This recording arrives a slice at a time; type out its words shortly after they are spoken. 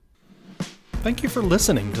Thank you for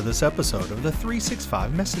listening to this episode of the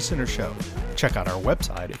 365 Message Center Show. Check out our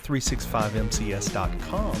website at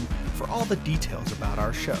 365mcs.com for all the details about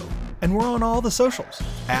our show. And we're on all the socials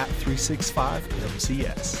at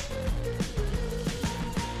 365mcs.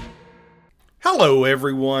 Hello,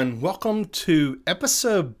 everyone. Welcome to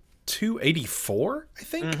episode 284, I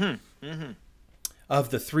think,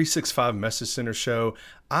 of the 365 Message Center Show.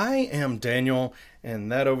 I am Daniel,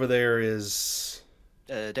 and that over there is...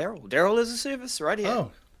 Daryl. Daryl is a service right here.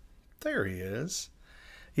 Oh, there he is.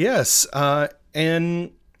 Yes,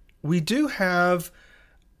 and we do have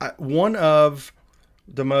one of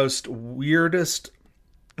the most weirdest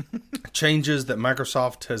changes that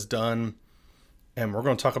Microsoft has done, and we're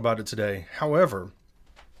going to talk about it today. However,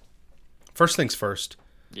 first things first.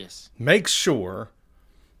 Yes. Make sure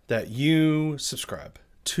that you subscribe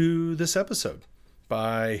to this episode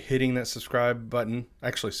by hitting that subscribe button.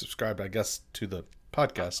 Actually, subscribe, I guess, to the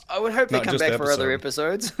podcast. I would hope they come back for other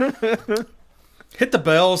episodes. Hit the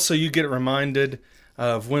bell so you get reminded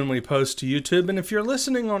of when we post to YouTube. And if you're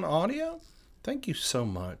listening on audio, thank you so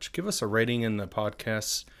much. Give us a rating in the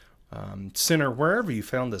podcast center, wherever you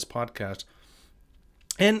found this podcast.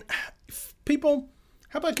 And people,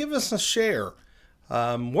 how about give us a share?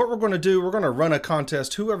 What we're going to do, we're going to run a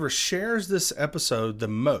contest. Whoever shares this episode the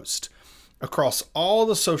most across all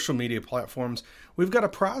the social media platforms, we've got a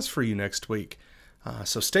prize for you next week.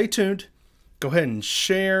 So stay tuned. Go ahead and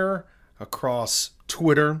share across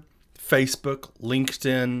Twitter, Facebook,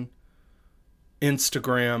 LinkedIn,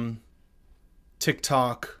 Instagram,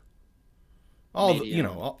 TikTok, all the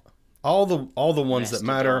ones that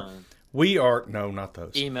matter. We are not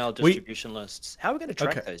those. Email distribution lists. How are we going to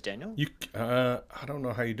track those, Daniel? I don't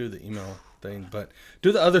know how you do the email thing, but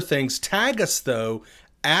do the other things. Tag us though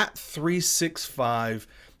at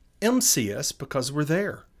 365MCS because we're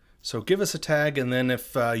there. So give us a tag, and then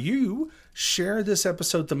if you share this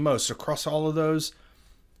episode the most across all of those,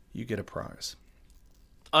 you get a prize.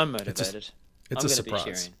 I'm motivated. It's a surprise.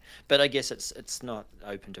 Be sharing. But I guess it's not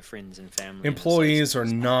open to friends and family. Employees are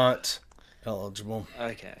not eligible.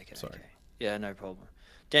 Okay. Sorry. Okay. Yeah, no problem.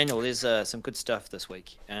 Daniel, there's some good stuff this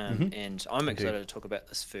week, and I'm excited to talk about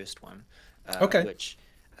this first one. Which,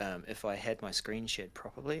 if I had my screen shared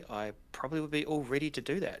properly, I probably would be all ready to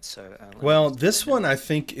do that. So, this one I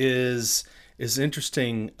think is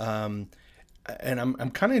interesting, and I'm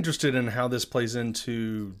kind of interested in how this plays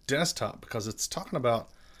into desktop because it's talking about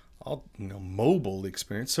all mobile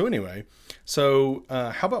experience. So anyway, how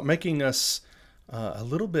about making us a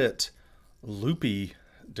little bit loopy,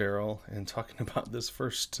 Daryl, and talking about this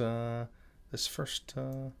first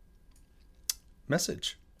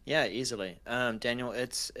message? Yeah, easily. Daniel,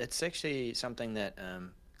 it's actually something that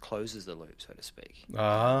closes the loop, so to speak.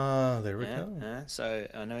 There we go. So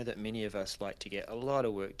I know that many of us like to get a lot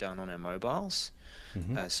of work done on our mobiles.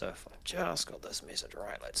 So if I just got this message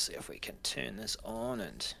right, let's see if we can turn this on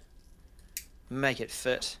and make it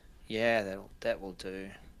fit. Yeah, that will do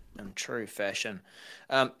in true fashion.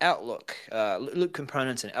 Outlook, Loop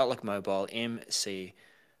Components and Outlook Mobile MC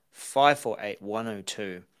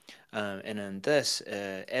 548102. And in this,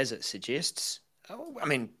 as it suggests,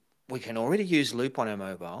 we can already use Loop on our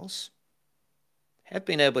mobiles, have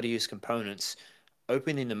been able to use components,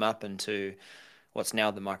 opening them up into what's now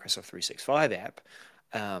the Microsoft 365 app.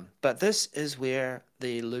 But this is where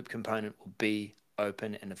the Loop component will be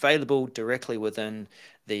open and available directly within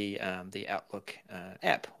the Outlook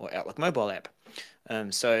app or Outlook mobile app.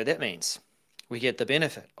 So that means we get the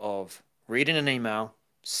benefit of reading an email,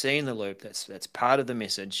 seeing the loop that's part of the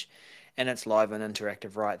message, and it's live and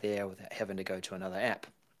interactive right there without having to go to another app.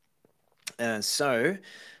 So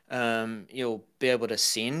you'll be able to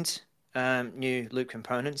send new loop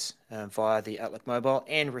components via the Outlook mobile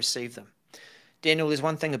and receive them. Daniel, there's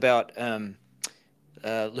one thing about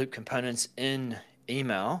loop components in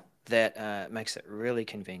email that makes it really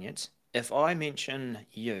convenient. If I mention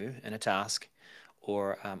you in a task,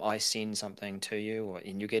 or I send something to you,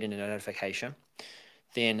 and you're getting a notification,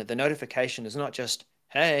 then the notification is not just,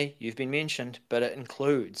 hey, you've been mentioned, but it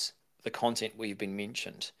includes the content where you've been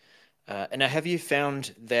mentioned. And have you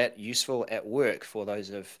found that useful at work for those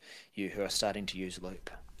of you who are starting to use Loop?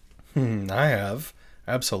 I have,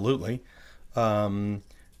 absolutely. The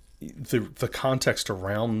context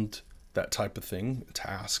around that type of thing, a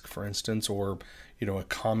task, for instance, or a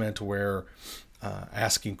comment where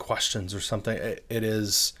asking questions or something, it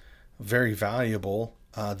is very valuable.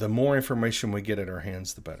 The more information we get at our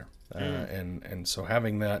hands, the better. And so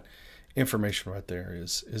having that information right there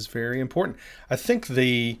is very important. I think for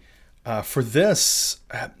this,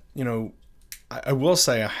 I will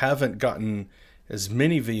say I haven't gotten as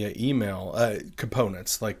many via email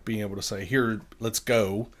components, like being able to say, here, let's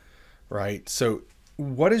go, right? So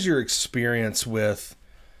what is your experience with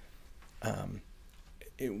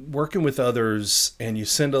working with others, and you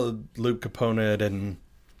send a loop component, and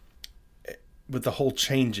with the whole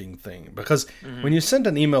changing thing? Because when you sent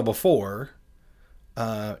an email before,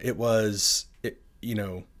 it was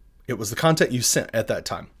the content you sent at that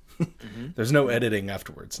time. There's no editing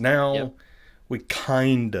afterwards. Now we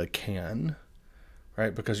kinda can,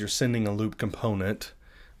 right? Because you're sending a loop component,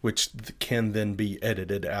 which can then be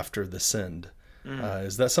edited after the send.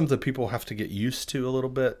 Is that something people have to get used to a little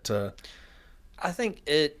bit? I think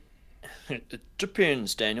it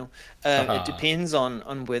depends, Daniel. It depends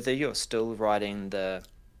on whether you're still writing the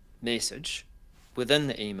message within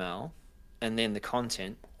the email and then the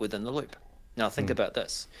content within the loop. Now think about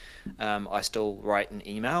this. I still write an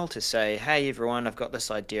email to say, hey everyone, I've got this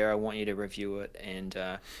idea, I want you to review it and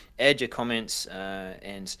add your comments,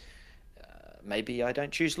 and maybe I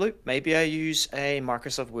don't choose loop, maybe I use a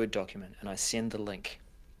Microsoft Word document and I send the link,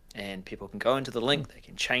 and people can go into the link, they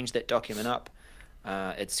can change that document up.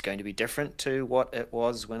 It's going to be different to what it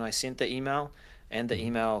was when I sent the email, and the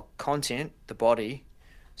email content, the body,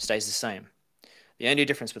 stays the same. The only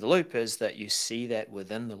difference with the loop is that you see that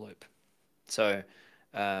within the loop. So,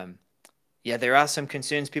 there are some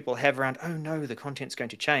concerns people have around, oh no, the content's going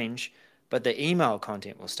to change, but the email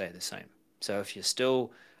content will stay the same. So if you're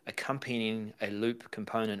still accompanying a loop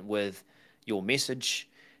component with your message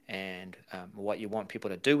and what you want people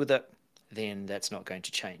to do with it, then that's not going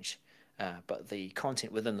to change. But the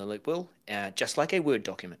content within the loop will, just like a Word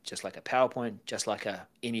document, just like a PowerPoint, just like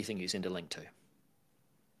anything you send a link to.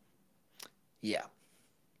 Yeah,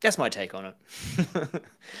 that's my take on it.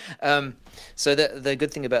 So the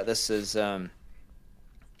good thing about this is,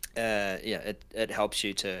 it helps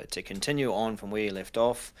you to continue on from where you left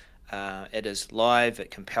off. It is live.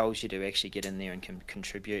 It compels you to actually get in there and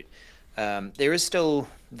contribute. There is still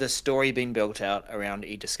the story being built out around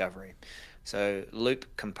e-discovery. So loop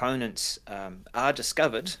components are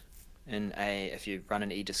discovered if you run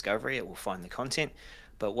an e-discovery, it will find the content.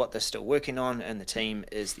 But what they're still working on in the team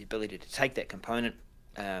is the ability to take that component,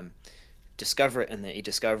 discover it in the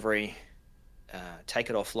e-discovery, take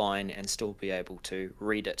it offline, and still be able to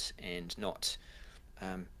read it and not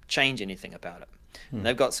change anything about it. And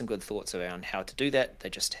they've got some good thoughts around how to do that. They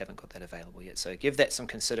just haven't got that available yet. So give that some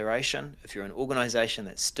consideration. If you're an organization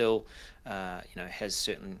that still has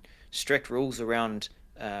certain strict rules around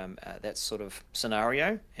that sort of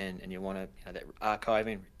scenario, and you want to that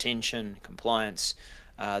archiving, retention, compliance,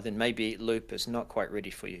 then maybe Loop is not quite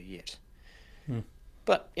ready for you yet.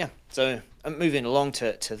 But yeah, so I'm moving along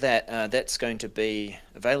to that. That's going to be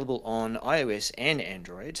available on iOS and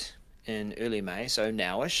Android in early May, so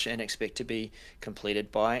nowish, and expect to be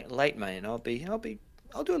completed by late May. And I'll do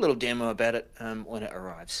a little demo about it when it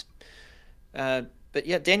arrives. But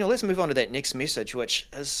yeah, Daniel, let's move on to that next message, which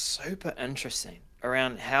is super interesting,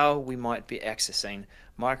 around how we might be accessing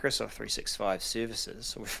Microsoft 365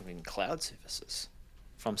 services, or even cloud services,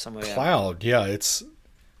 from somewhere else. Cloud, yeah, it's,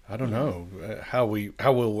 I don't know how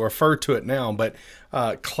we'll refer to it now, but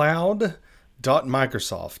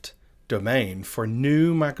cloud.microsoft domain for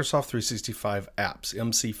new Microsoft 365 apps,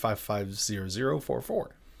 MC550044.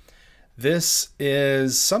 This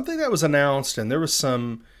is something that was announced, and there was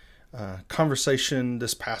some conversation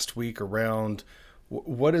this past week around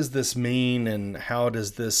what does this mean, and how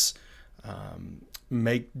does this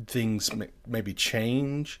make things maybe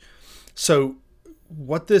change. So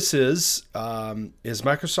what this is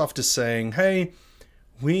Microsoft is saying, hey,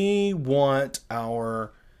 we want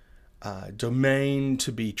our domain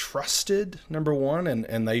to be trusted, number one,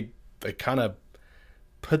 and they kind of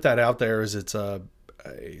put that out there as it's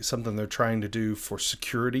something they're trying to do for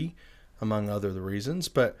security, among other reasons.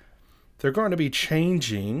 But they're going to be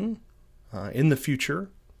changing in the future,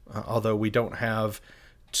 although we don't have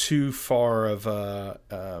too far of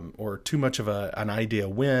or too much of an idea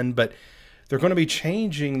when, but they're going to be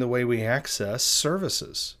changing the way we access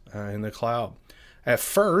services in the cloud. At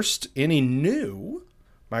first, any new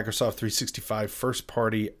Microsoft 365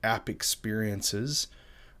 first-party app experiences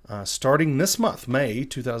starting this month, May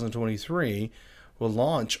 2023, will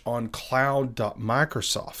launch on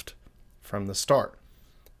cloud.microsoft from the start.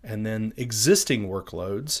 And then existing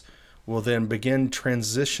workloads will then begin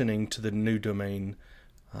transitioning to the new domain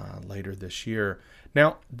later this year.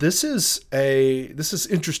 Now, this is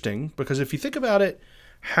interesting, because if you think about it,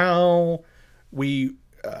 how we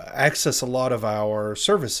access a lot of our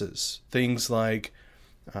services, things like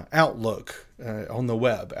Outlook on the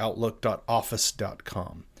web,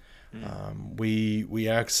 outlook.office.com. We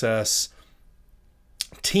access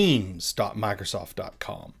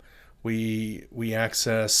teams.microsoft.com. We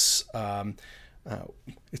access.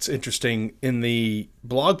 It's interesting in the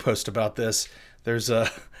blog post about this. There's it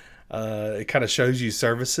kind of shows you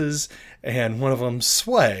services, and one of them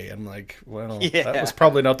Sway. I'm like, well, that was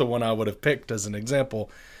probably not the one I would have picked as an example,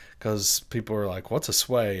 because people are like, what's a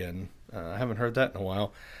Sway? And I haven't heard that in a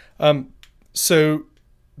while. So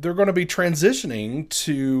they're going to be transitioning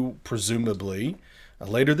to, presumably,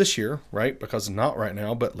 later this year, right? Because not right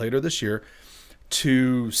now, but later this year,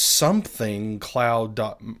 to something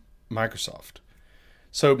cloud.microsoft.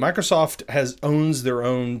 So Microsoft owns their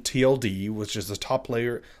own TLD, which is the top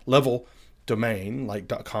level domain, like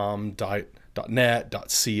 .com, .net,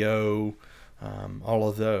 .co, all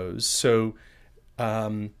of those. So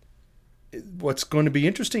what's going to be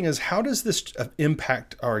interesting is, how does this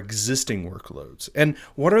impact our existing workloads? And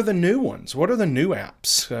what are the new ones? What are the new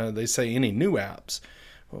apps? They say any new apps.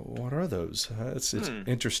 Well, what are those? It's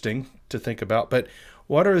interesting to think about. But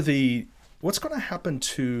what's going to happen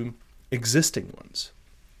to existing ones?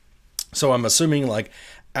 So I'm assuming like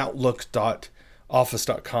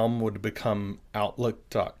Outlook.office.com would become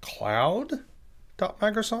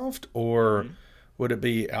Outlook.cloud.microsoft, or would it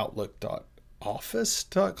be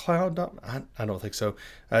Outlook.office.cloud? I don't think so.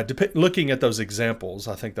 Looking at those examples,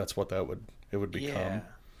 I think that's what it would become. Yeah.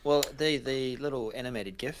 Well, the little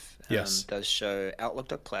animated GIF Yes. does show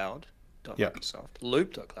Outlook.cloud.microsoft, Yep.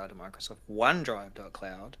 Loop.cloud.microsoft,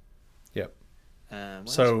 OneDrive.cloud. Yep. What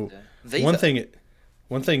So else is there? one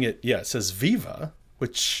thing it says Viva,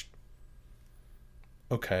 which,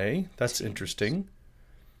 okay, that's interesting,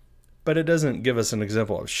 but it doesn't give us an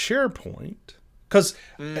example of SharePoint. Because,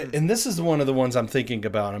 and this is one of the ones I'm thinking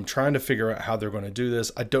about. I'm trying to figure out how they're going to do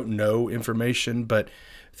this. I don't know information, but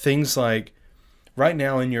things like right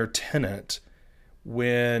now in your tenant,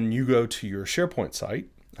 when you go to your SharePoint site,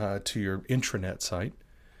 to your intranet site,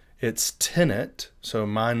 it's tenant. So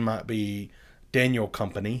mine might be Daniel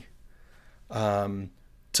Company,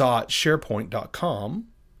 .sharepoint.com.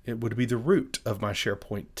 It would be the root of my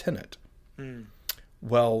SharePoint tenant.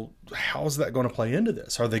 Well, how is that going to play into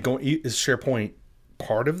this? Is SharePoint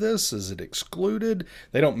part of this? Is it excluded?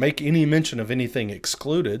 They don't make any mention of anything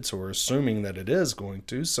excluded, so we're assuming that it is going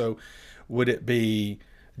to. So would it be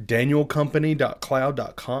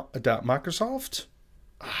danielcompany.cloud.microsoft?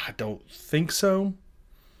 I don't think so.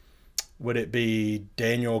 Would it be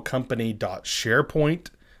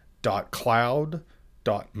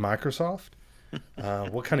danielcompany.sharepoint.cloud.microsoft?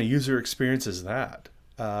 What kind of user experience is that?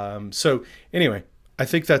 So anyway, I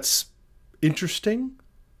think that's interesting.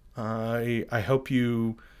 I hope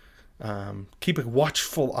you keep a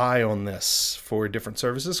watchful eye on this for different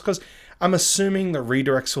services, because I'm assuming the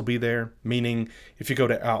redirects will be there, meaning if you go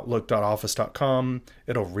to outlook.office.com,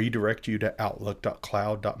 it'll redirect you to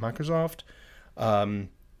outlook.cloud.microsoft.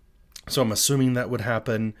 So I'm assuming that would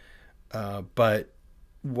happen. But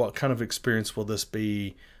what kind of experience will this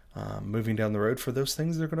be moving down the road for those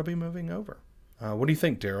things they're going to be moving over? What do you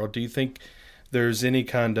think, Daryl? Do you think there's any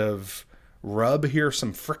kind of rub here,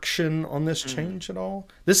 some friction on this change at all?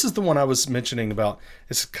 This is the one I was mentioning about.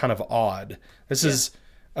 It's kind of odd. This is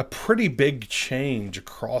a pretty big change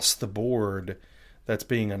across the board that's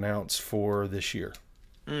being announced for this year.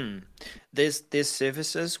 There's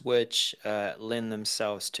services which lend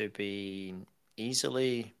themselves to be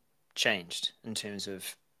easily changed in terms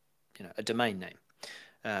of a domain name.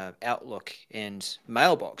 Outlook and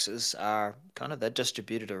mailboxes are they're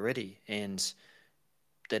distributed already, and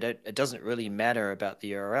it doesn't really matter about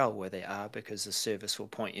the URL where they are, because the service will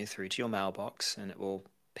point you through to your mailbox, and it will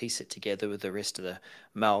piece it together with the rest of the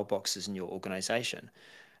mailboxes in your organization.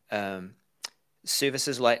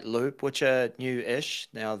 Services like Loop, which are new-ish.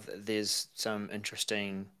 Now, there's some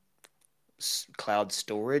interesting cloud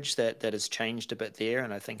storage that has changed a bit there,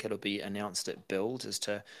 and I think it'll be announced at Build as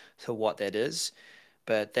to what that is.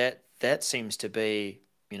 But that seems to be,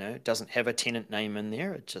 doesn't have a tenant name in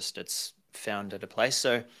there. It's found at a place.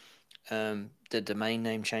 So the domain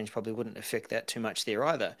name change probably wouldn't affect that too much there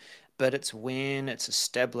either. But it's when it's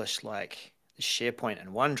established like SharePoint and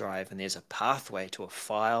OneDrive, and there's a pathway to a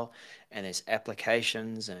file, and there's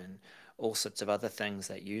applications and all sorts of other things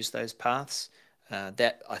that use those paths,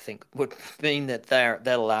 that I think would mean that they're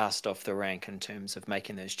last off the rank in terms of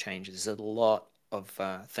making those changes. There's a lot of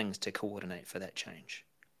things to coordinate for that change.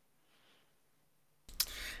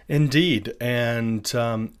 Indeed, and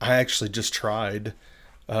I actually just tried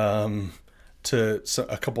a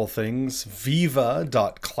couple of things.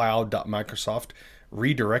 Viva.cloud.microsoft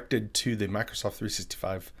redirected to the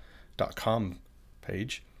Microsoft365.com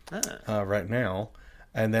page right now.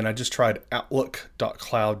 And then I just tried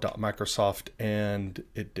Outlook.cloud.microsoft, and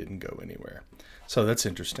it didn't go anywhere. So that's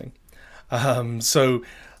interesting. So,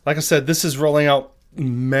 like I said, this is rolling out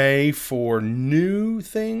May for new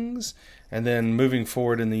things, and then moving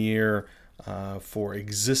forward in the year for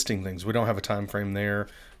existing things. We don't have a time frame there,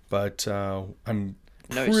 but I'm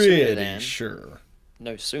pretty sure.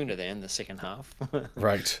 No sooner than the second half.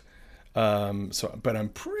 Right. But I'm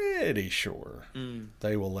pretty sure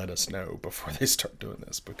they will let us know before they start doing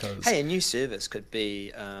this, because hey, a new service could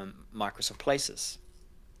be Microsoft Places.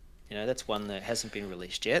 That's one that hasn't been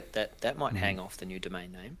released yet. That might hang off the new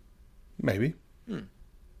domain name. Maybe.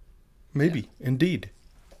 Maybe, indeed.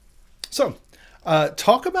 So,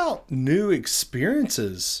 talk about new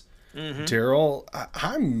experiences, Daryl.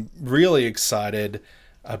 I'm really excited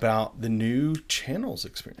about the new channels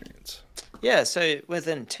experience. Yeah, so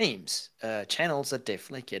within Teams, channels are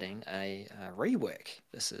definitely getting a rework.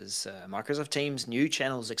 This is Microsoft Teams new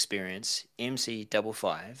channels experience,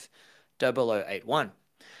 MC55081.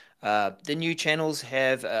 The new channels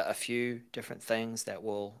have a few different things that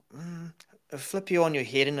will flip you on your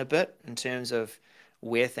head in a bit in terms of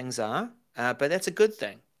where things are, but that's a good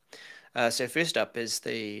thing. So first up is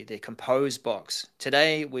the compose box.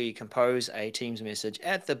 Today we compose a Teams message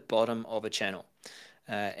at the bottom of a channel.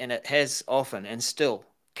 And it has often and still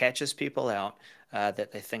catches people out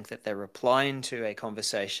that they think that they're replying to a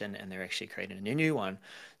conversation and they're actually creating a new one.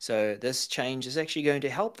 So this change is actually going to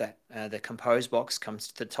help that. The compose box comes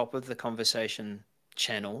to the top of the conversation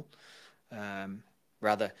channel.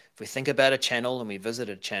 Rather, if we think about a channel and we visit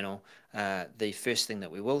a channel, the first thing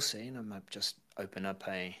that we will see, and I might just open up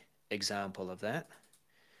a example of that.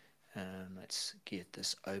 Let's get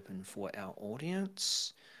this open for our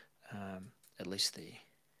audience. At least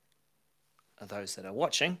those that are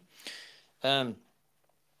watching. Not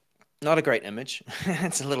a great image.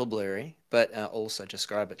 It's a little blurry, but also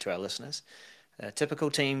describe it to our listeners. Typical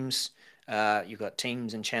Teams, you've got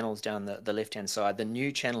Teams and channels down the left-hand side. The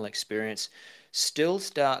new channel experience still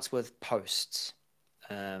starts with posts.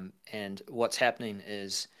 And what's happening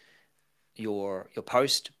is your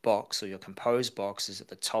post box or your compose box is at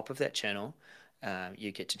the top of that channel.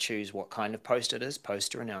 You get to choose what kind of post it is,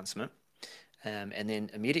 post or announcement. And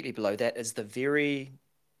then immediately below that is the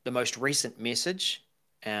most recent message,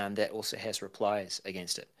 and that also has replies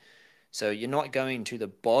against it. So you're not going to the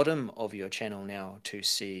bottom of your channel now to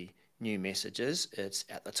see new messages. It's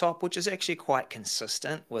at the top, which is actually quite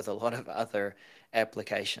consistent with a lot of other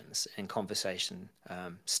applications and conversation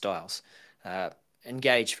styles.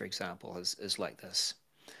 Engage, for example, is like this.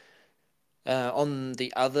 On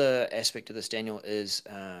the other aspect of this, Daniel, is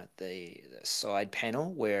the side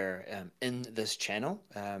panel where in this channel,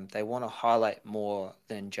 they want to highlight more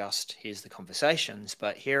than just here's the conversations,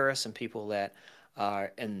 but here are some people that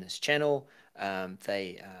are in this channel. A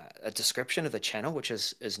description of the channel, which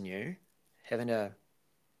is new, having a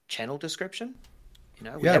channel description. We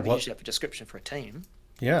usually have a description for a team.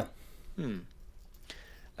 Yeah. And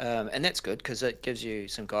that's good because it gives you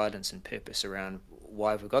some guidance and purpose around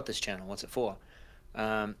why we've got this channel, what's it for.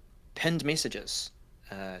 Pinned messages.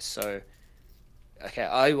 I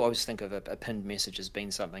always think of a pinned message as being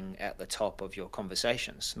something at the top of your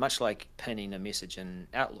conversations, much like pinning a message in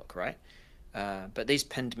Outlook, right? But these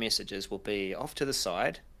pinned messages will be off to the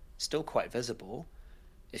side, still quite visible.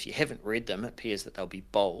 If you haven't read them, it appears that they'll be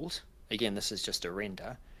bold. Again, this is just a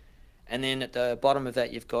render. And then at the bottom of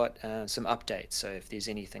that, you've got some updates. So if there's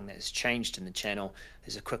anything that has changed in the channel,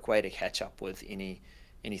 there's a quick way to catch up with any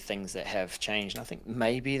things that have changed. And I think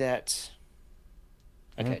maybe that,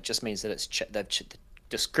 it just means that the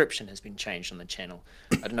description has been changed on the channel.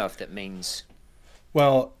 I don't know if that means...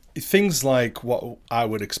 Well, things like what I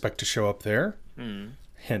would expect to show up there,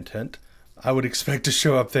 hint, hint, I would expect to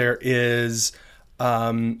show up there is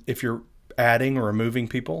if you're adding or removing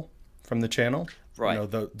people from the channel.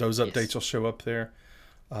 Right. Those updates will show up there.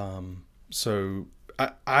 So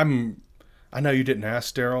I know you didn't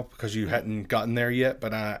ask, Daryl, because you hadn't gotten there yet,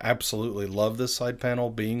 but I absolutely love this side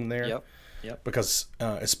panel being there. Yep. Because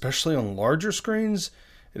especially on larger screens,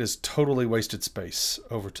 it is totally wasted space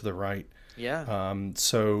over to the right. Yeah.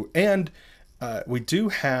 We do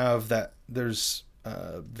have that. There's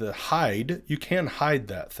the hide. You can hide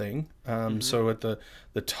that thing. So at the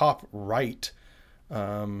top right.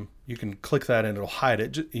 You can click that and it'll hide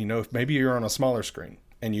it. If maybe you're on a smaller screen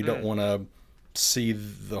and you don't want to see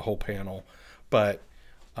the whole panel, but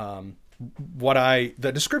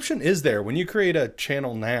the description is there. When you create a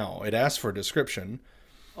channel now, it asks for a description.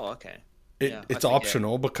 Oh, okay. It's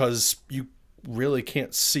optional because you really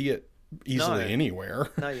can't see it easily anywhere.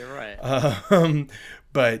 No, you're right.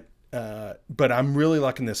 But I'm really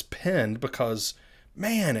liking this pinned because,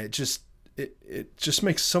 man, it just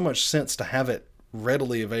makes so much sense to have it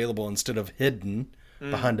readily available instead of hidden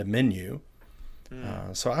behind a menu.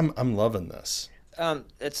 So I'm loving this.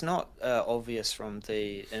 It's not obvious from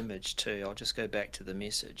the image too. I'll just go back to the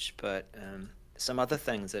message, but some other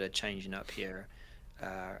things that are changing up here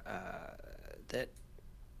are that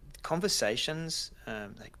conversations,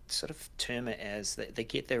 they sort of term it as they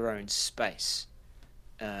get their own space.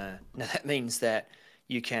 Now that means that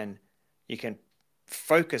you can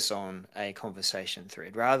focus on a conversation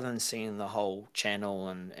thread rather than seeing the whole channel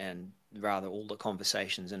and rather all the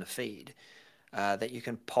conversations in a feed. That you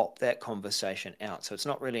can pop that conversation out. So it's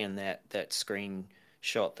not really in that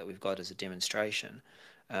screenshot that we've got as a demonstration,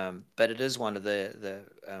 but it is one of the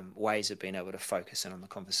ways of being able to focus in on the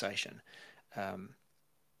conversation.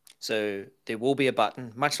 So there will be a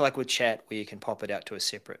button, much like with chat, where you can pop it out to a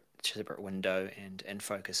separate window and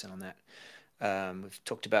focus in on that. We've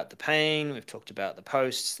talked about the pane, we've talked about the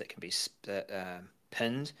posts that can be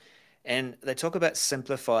pinned, and they talk about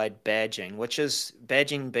simplified badging, which is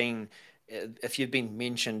badging being, if you've been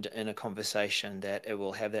mentioned in a conversation, that it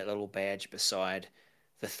will have that little badge beside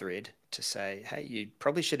the thread to say, hey, you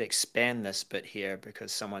probably should expand this bit here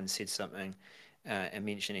because someone said something and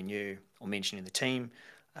mentioning you or mentioning the team,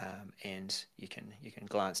 and you can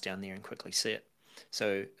glance down there and quickly see it.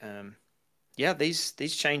 So yeah,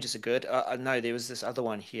 these changes are good. I know there was this other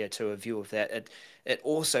one here too, a view of that. It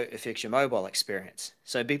also affects your mobile experience.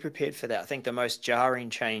 So be prepared for that. I think the most jarring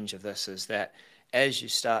change of this is that as you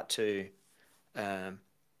start to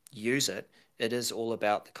use it, it is all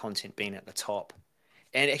about the content being at the top.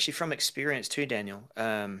 And actually from experience too, Daniel,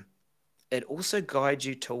 it also guides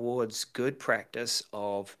you towards good practice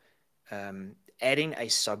of adding a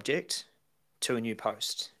subject to a new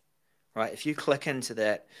post, right? If you click into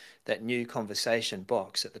that new conversation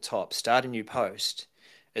box at the top, start a new post,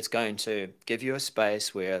 it's going to give you a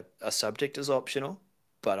space where a subject is optional,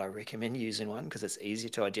 but I recommend using one because it's easier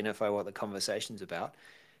to identify what the conversation's about.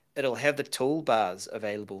 It'll have the toolbars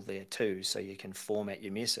available there too, so you can format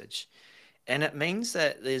your message. And it means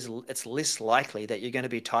that it's less likely that you're going to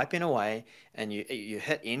be typing away and you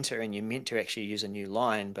hit enter and you're meant to actually use a new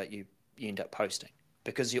line, but you end up posting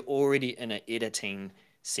because you're already in an editing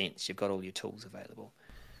sense. You've got all your tools available.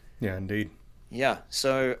 Yeah, indeed. Yeah,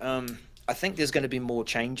 so I think there's going to be more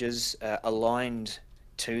changes aligned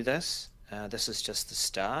to this. This is just the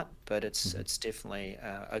start, but it's definitely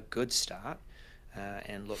a good start.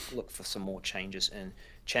 And look for some more changes in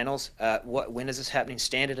channels. When is this happening?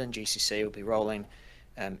 Standard and GCC will be rolling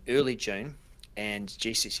early June, and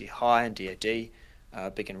GCC High and DoD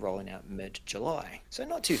begin rolling out mid-July. So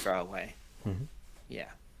not too far away. Mm-hmm. Yeah.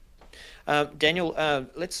 Daniel,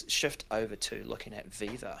 let's shift over to looking at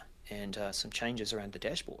Viva and some changes around the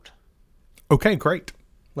dashboard. Okay, great.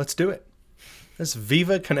 Let's do it. This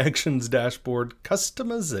Viva Connections dashboard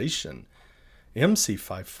customization,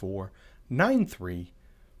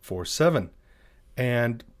 MC549347.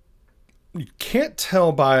 And you can't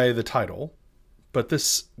tell by the title, but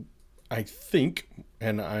this, I think,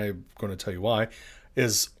 and I'm going to tell you why,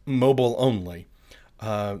 is mobile only.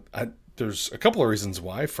 There's a couple of reasons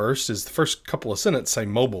why. First is the first couple of sentences say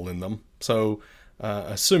mobile in them. So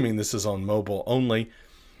assuming this is on mobile only.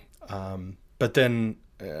 But then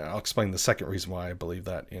I'll explain the second reason why I believe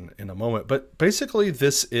that in a moment. But basically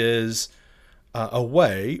this is a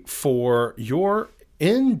way for your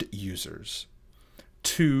end users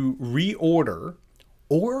to reorder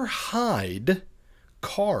or hide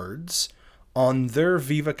cards on their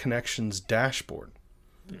Viva Connections dashboard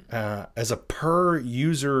as a per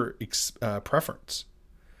user preference.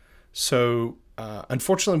 So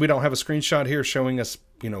unfortunately, we don't have a screenshot here showing us,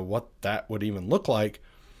 what that would even look like.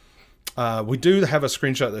 We do have a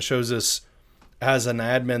screenshot that shows us as an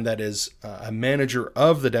admin that is a manager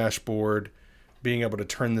of the dashboard being able to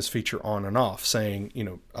turn this feature on and off, saying,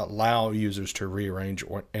 allow users to rearrange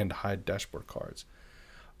and hide dashboard cards.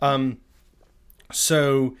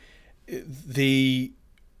 So the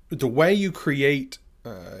way you create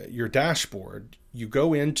your dashboard, you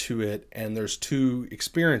go into it and there's two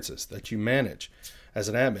experiences that you manage as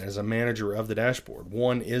an admin, as a manager of the dashboard.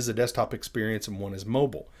 One is a desktop experience and one is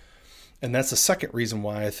mobile. And that's the second reason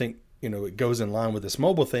why I think, it goes in line with this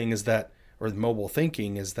mobile thing is that, or the mobile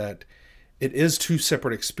thinking is that it is two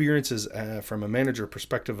separate experiences from a manager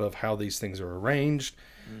perspective of how these things are arranged.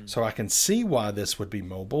 So I can see why this would be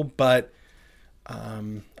mobile, but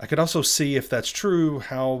I could also see if that's true,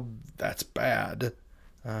 how that's bad,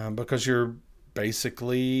 because you're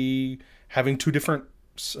basically having two different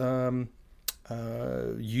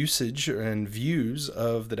usage and views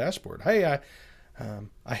of the dashboard. Hey,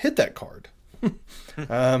 I hit that card.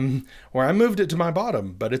 Or I moved it to my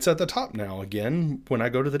bottom, but it's at the top now again when I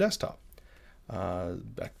go to the desktop.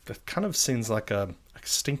 That kind of seems like a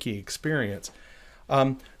stinky experience.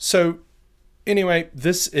 So anyway,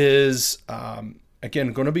 this is,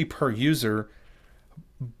 again, going to be per user,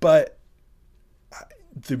 but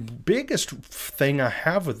the biggest thing I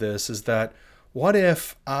have with this is that what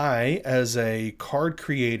if I, as a card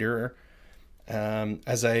creator,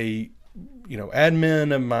 as a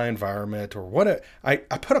admin of my environment, or what, I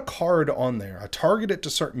put a card on there. I target it to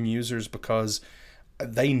certain users because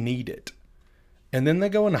they need it, and then they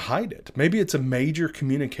go and hide it. Maybe it's a major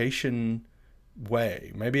communication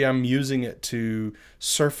way. Maybe I'm using it to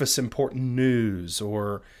surface important news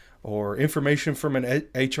or information from an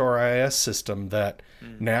HRIS system that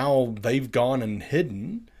now they've gone and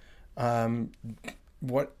hidden.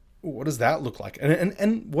 What does that look like?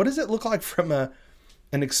 And what does it look like from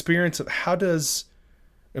an experience of because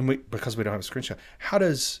we don't have a screenshot, how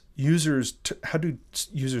do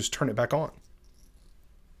users turn it back on?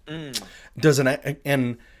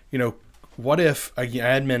 What if an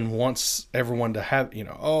admin wants everyone to have,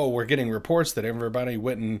 we're getting reports that everybody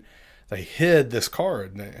went and they hid this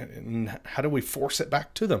card, and how do we force it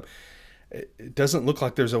back to them? It doesn't look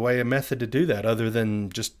like there's a method to do that other than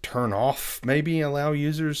just turn off, maybe allow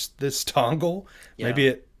users this toggle. Yeah. Maybe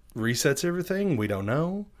it resets everything. We don't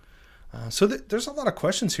know. So there's a lot of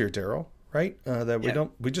questions here, Daryl, right?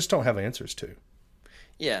 We just don't have answers to.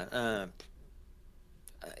 Yeah.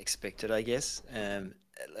 Expected, I guess.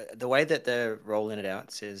 The way that they're rolling it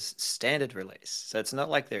out says standard release. So it's not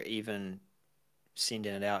like they're even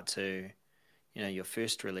sending it out to, your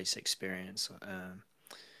first release experience.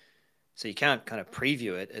 So you can't kind of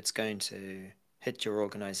preview it. It's going to hit your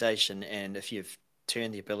organization, and if you've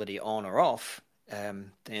turned the ability on or off,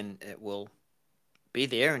 then it will be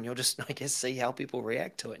there, and you'll just, I guess, see how people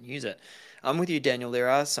react to it and use it. I'm with you, Daniel. There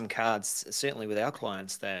are some cards, certainly with our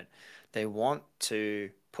clients, that they want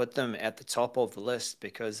to put them at the top of the list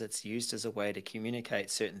because it's used as a way to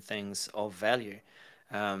communicate certain things of value.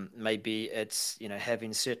 Maybe it's,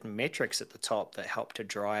 having certain metrics at the top that help to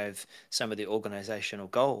drive some of the organizational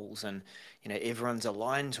goals, and, everyone's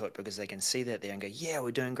aligned to it because they can see that there and go, yeah,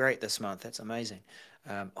 we're doing great this month. That's amazing.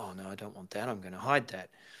 Oh no, I don't want that. I'm going to hide that.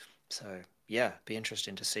 So yeah, be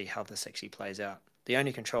interesting to see how this actually plays out. The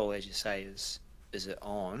only control, as you say, is it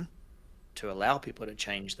on to allow people to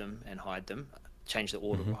change them and hide them, change the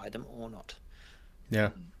order to hide them or not. Yeah.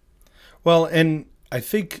 Well, and I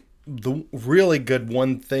think the really good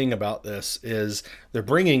one thing about this is they're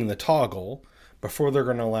bringing the toggle before they're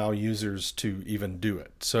going to allow users to even do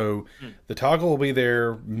it. So the toggle will be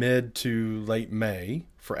there mid to late May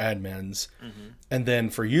for admins. And then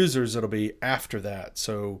for users, it'll be after that.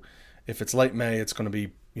 So if it's late May, it's going to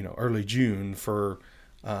be, early June for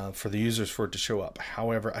the users for it to show up.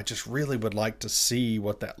 However, I just really would like to see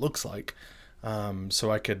what that looks like.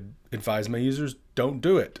 So I could advise my users, don't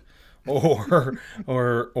do it. or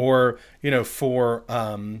for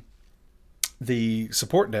the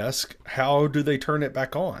support desk, how do they turn it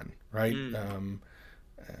back on, right?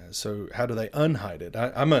 So how do they unhide it?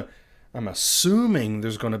 I'm assuming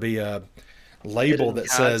there's going to be a label Hidden that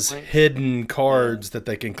cards says link. hidden cards that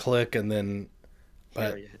they can click, and then but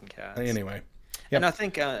Carry hidden cards. anyway. And I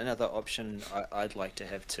think another option I'd like to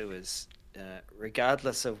have too is,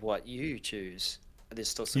 regardless of what you choose, there's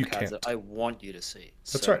still some You cards can't. that I want you to see.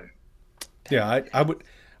 That's So, right. Yeah,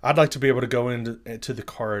 I'd like to be able to go into the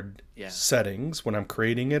card settings when I'm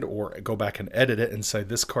creating it, or go back and edit it and say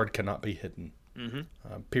this card cannot be hidden.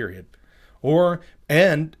 Period. Or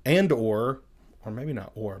maybe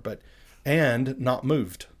not but not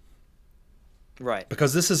moved. Right.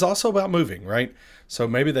 Because this is also about moving, right? So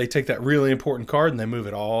maybe they take that really important card and they move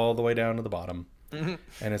it all the way down to the bottom. And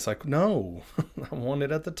it's like, no, I want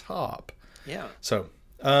it at the top. Yeah. So,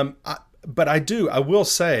 I will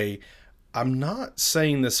say, I'm not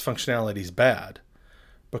saying this functionality is bad,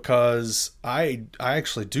 because I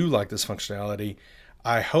actually do like this functionality.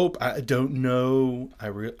 I don't know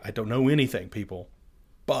anything, people,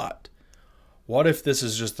 but what if this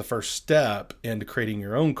is just the first step into creating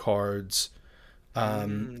your own cards?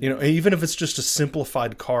 Even if it's just a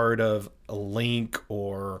simplified card of a link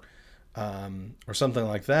or something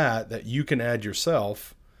like that you can add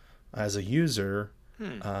yourself as a user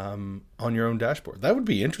on your own dashboard. That would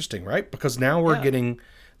be interesting, right? Because now we're getting,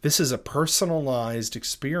 this is a personalized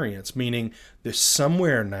experience, meaning there's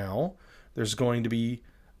somewhere now there's going to be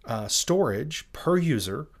storage per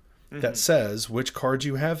user that says which cards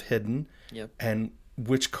you have hidden and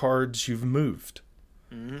which cards you've moved.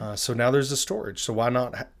 So now there's a storage. So why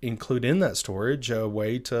not include in that storage a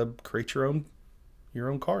way to create your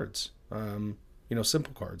own cards?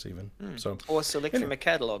 simple cards even. So Or select anyway, from a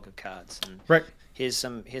catalog of cards, and right. here's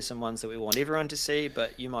some ones that we want everyone to see,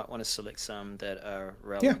 but you might want to select some that are Yeah,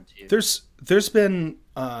 relevant to you. there's been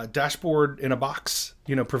dashboard in a box,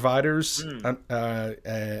 providers,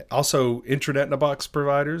 also intranet in a box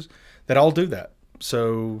providers that all do that.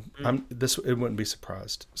 So it wouldn't be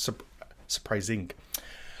surprising.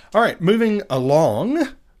 All right, moving along,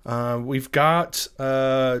 we've got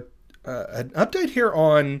an update here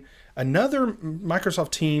on another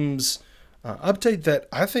Microsoft Teams update that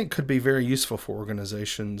I think could be very useful for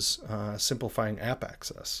organizations, simplifying app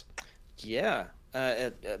access. Yeah,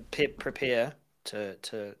 prepare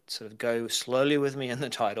to sort of go slowly with me in the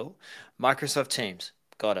title. Microsoft Teams,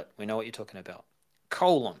 got it. We know what you're talking about.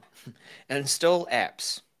 Colon, install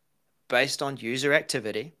apps based on user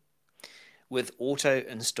activity with auto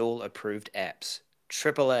install approved apps.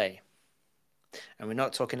 AAA. And we're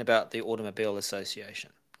not talking about the Automobile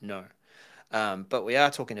Association. No. But we are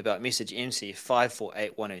talking about message MC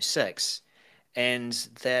 548106, and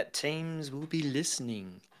that Teams will be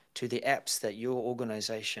listening to the apps that your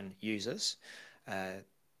organization uses,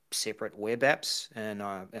 separate web apps, and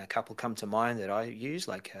a couple come to mind that I use,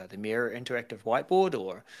 like the Mirror Interactive Whiteboard,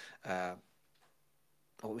 or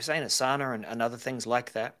what we're saying, Asana, and other things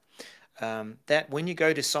like that. That when you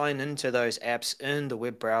go to sign into those apps in the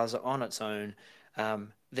web browser on its own,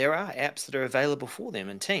 there are apps that are available for them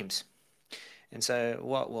in Teams. And so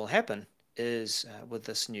what will happen is with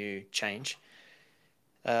this new change,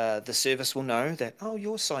 the service will know that, oh,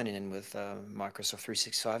 you're signing in with a Microsoft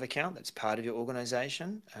 365 account that's part of your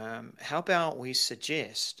organization. How about we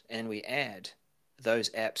suggest and we add those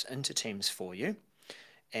apps into Teams for you?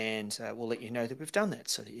 And we'll let you know that we've done that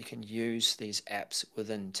so that you can use these apps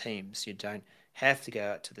within Teams. You don't have to go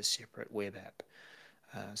out to the separate web app.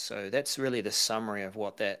 So that's really the summary of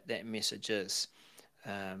what that message is.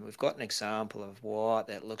 We've got an example of what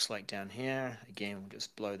that looks like down here. Again, we'll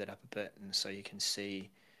just blow that up a bit, and so you can see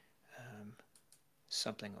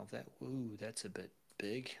something of that. Ooh, that's a bit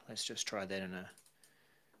big. Let's just try that in a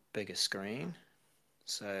bigger screen.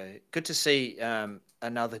 So good to see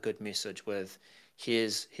another good message with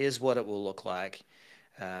here's what it will look like.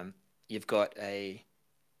 You've got a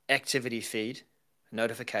activity feed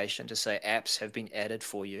notification to say apps have been added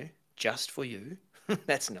for you, just for you.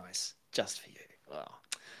 That's nice, just for you. Wow.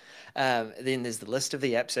 Then there's the list of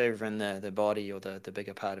the apps over in the body, or the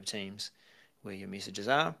bigger part of Teams where your messages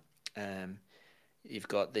are. You've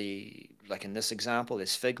got like in this example,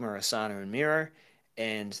 there's Figma, Asana, and Miro,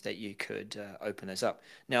 and that you could open those up.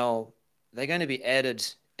 Now, they're going to be added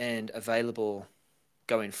and available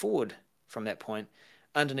going forward from that point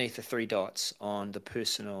underneath the three dots on the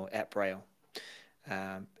personal app rail.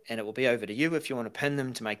 And it will be over to you if you want to pin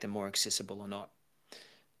them to make them more accessible or not.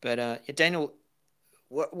 But yeah, Daniel,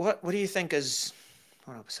 what do you think is,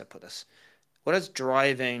 how do I put this? What is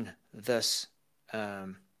driving this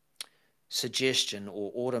suggestion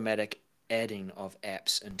or automatic adding of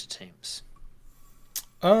apps into Teams?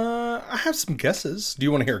 I have some guesses. Do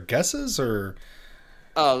you want to hear guesses or?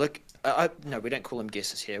 Oh, look, no, we don't call them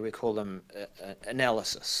guesses here. We call them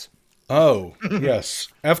analysis. Oh, yes.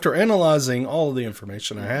 After analyzing all the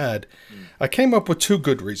information I had, I came up with two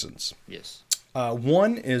good reasons. Yes.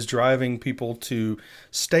 One is driving people to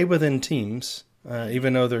stay within Teams,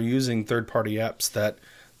 even though they're using third-party apps that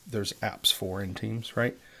there's apps for in Teams,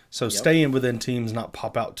 right? So stay in within Teams, not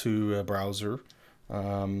pop out to a browser.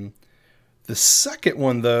 The second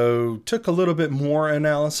one, though, took a little bit more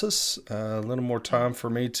analysis, a little more time for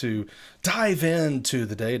me to dive into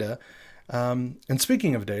the data. And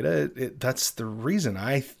speaking of data, that's the reason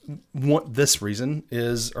I want this reason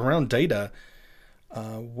is around data.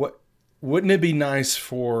 Wouldn't it be nice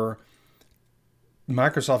for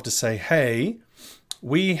Microsoft to say, hey,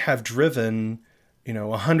 we have driven,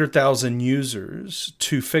 100,000 users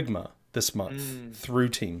to Figma this month through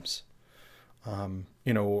Teams,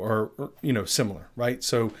 or similar, right?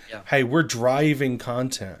 So, hey, we're driving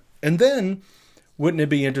content. And then wouldn't it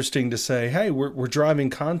be interesting to say, hey, we're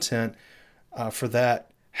driving content for that.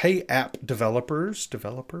 Hey, app developers.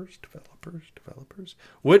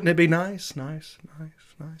 Wouldn't it be nice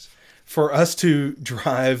for us to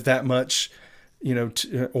drive that much,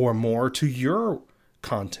 or more to your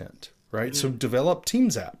content, right? So develop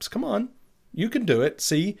Teams apps. Come on, you can do it.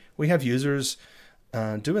 See, we have users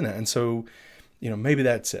doing that. And so, maybe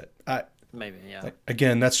that's it. Maybe, yeah.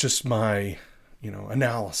 Again, that's just my,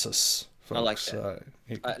 analysis. Folks. I like that.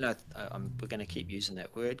 No, we're going to keep using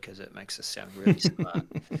that word because it makes us sound really smart.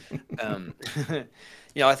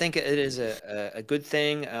 I think it is a good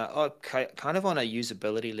thing. Kind of on a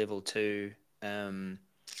usability level too.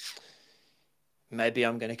 maybe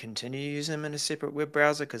I'm going to continue using them in a separate web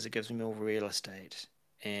browser because it gives me more real estate,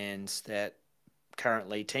 and that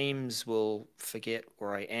currently Teams will forget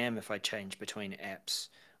where I am if I change between apps.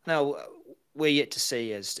 Now, we're yet to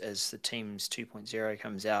see as the Teams 2.0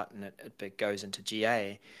 comes out and it goes into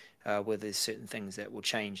GA, where there's certain things that will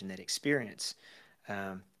change in that experience.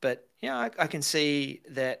 But yeah, I can see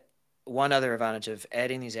that one other advantage of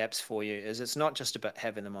adding these apps for you is it's not just about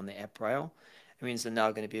having them on the app rail. It means they're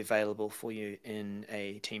now going to be available for you in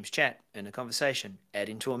a Teams chat, in a conversation, add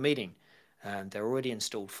into a meeting. They're already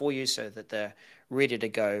installed for you so that they're ready to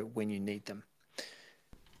go when you need them.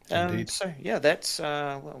 Indeed. So yeah, that's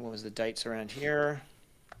what was the dates around here?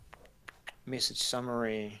 Message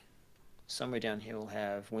summary. Somewhere down here we'll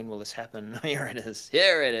have when will this happen? Here it is.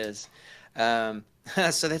 Here it is.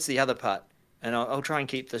 So that's the other part, and I'll try and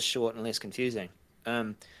keep this short and less confusing.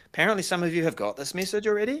 Apparently, some of you have got this message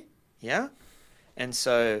already. Yeah, and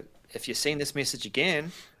so if you're seeing this message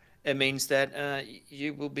again, it means that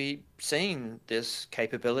you will be seeing this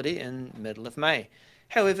capability in middle of May.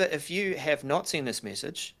 However, if you have not seen this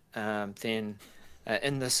message, then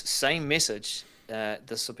in this same message,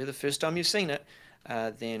 this will be the first time you've seen it,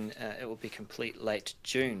 then it will be complete late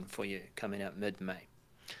June for you, coming out mid-May.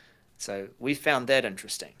 So we found that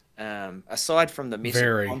interesting. Aside from the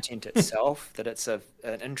message content itself, that it's an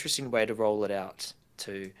interesting way to roll it out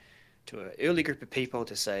to an early group of people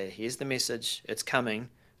to say, here's the message, it's coming,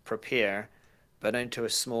 prepare, but into a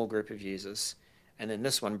small group of users. And then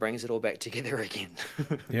this one brings it all back together again.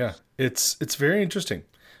 Yeah, it's very interesting.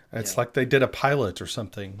 It's like they did a pilot or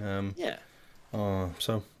something. Yeah.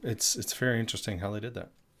 So it's very interesting how they did that.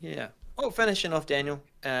 Yeah. Oh, finishing off, Daniel.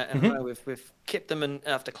 I know we've kept them in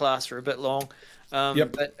after class for a bit long.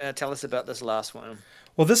 But tell us about this last one.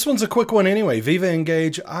 Well, this one's a quick one anyway. Viva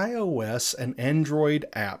Engage iOS and Android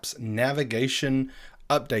apps navigation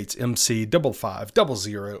updates MC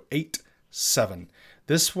 55087.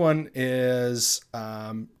 This one is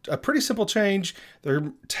a pretty simple change.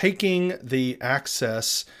 They're taking the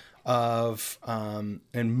access of and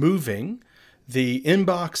moving the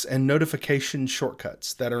inbox and notification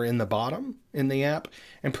shortcuts that are in the bottom in the app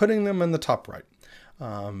and putting them in the top right.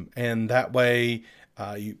 And that way,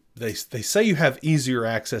 they say you have easier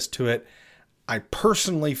access to it. I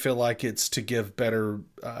personally feel like it's to give better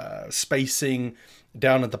spacing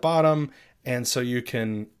down at the bottom, and so you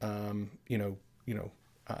can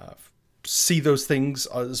see those things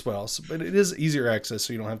as well. So, but it is easier access,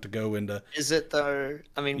 so you don't have to go into. Is it though?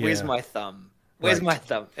 I mean, where's my thumb? Where's my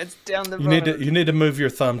thumb? It's down the bottom. You need to move your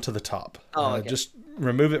thumb to the top. Oh, okay. Just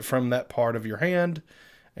remove it from that part of your hand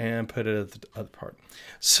and put it at the other part.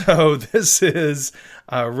 So this is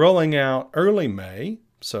rolling out early May,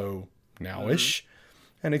 so nowish,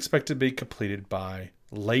 and expected to be completed by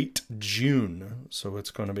late June. So it's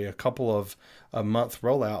going to be a couple of a month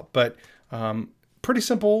rollout, but pretty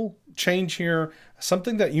simple change here.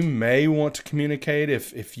 Something that you may want to communicate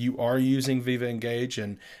if you are using Viva Engage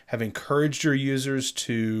and have encouraged your users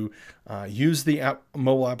to use the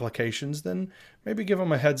mobile applications, then maybe give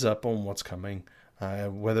them a heads up on what's coming.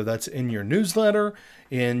 Whether that's in your newsletter,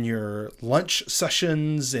 in your lunch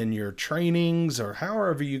sessions, in your trainings, or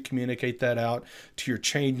however you communicate that out to your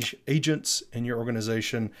change agents in your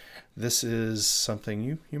organization, this is something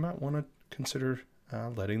you might want to consider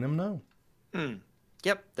letting them know.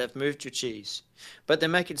 Yep, they've moved your cheese, but they're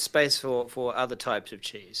making space for other types of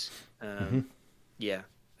cheese. Yeah,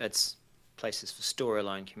 it's places for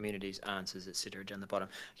storyline, communities, answers, etc. down the bottom.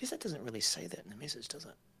 I guess that doesn't really say that in the message, does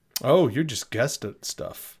it? Oh, you just guessed at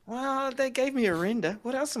stuff. Well, they gave me a render.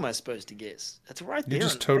 What else am I supposed to guess? It's right there. You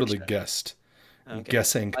just totally guessed. Okay.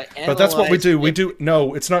 Guessing. But that's what we do.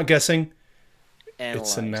 No, it's not guessing.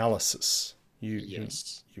 It's analysis. You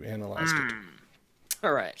analyzed it.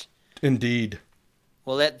 All right. Indeed.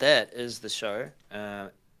 Well, that is the show.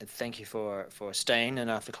 Thank you for staying in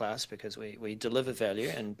after class, because we deliver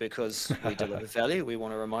value, and because we deliver value, we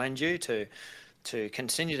want to remind you to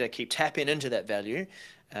continue to keep tapping into that value.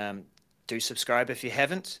 Do subscribe if you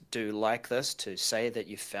haven't. Do like this to say that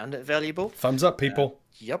you found it valuable. Thumbs up, people.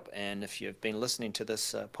 Yep. And if you've been listening to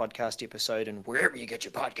this podcast episode and wherever you get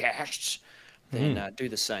your podcasts, then do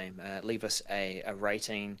the same. Leave us a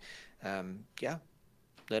rating. Let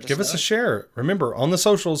us Give us a share. Remember, on the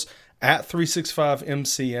socials, at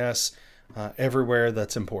 365MCS, everywhere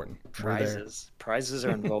that's important. Prizes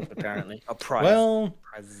are involved, apparently. Prizes. Well,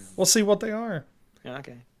 we'll see what they are. Yeah,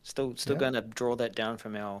 okay. Still going to draw that down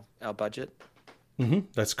from our budget.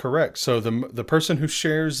 That's correct. So the person who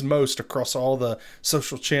shares most across all the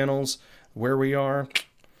social channels where we are,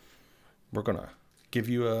 we're going to give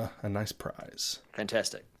you a nice prize.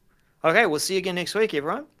 Fantastic. Okay, we'll see you again next week,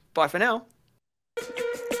 everyone. Bye for now.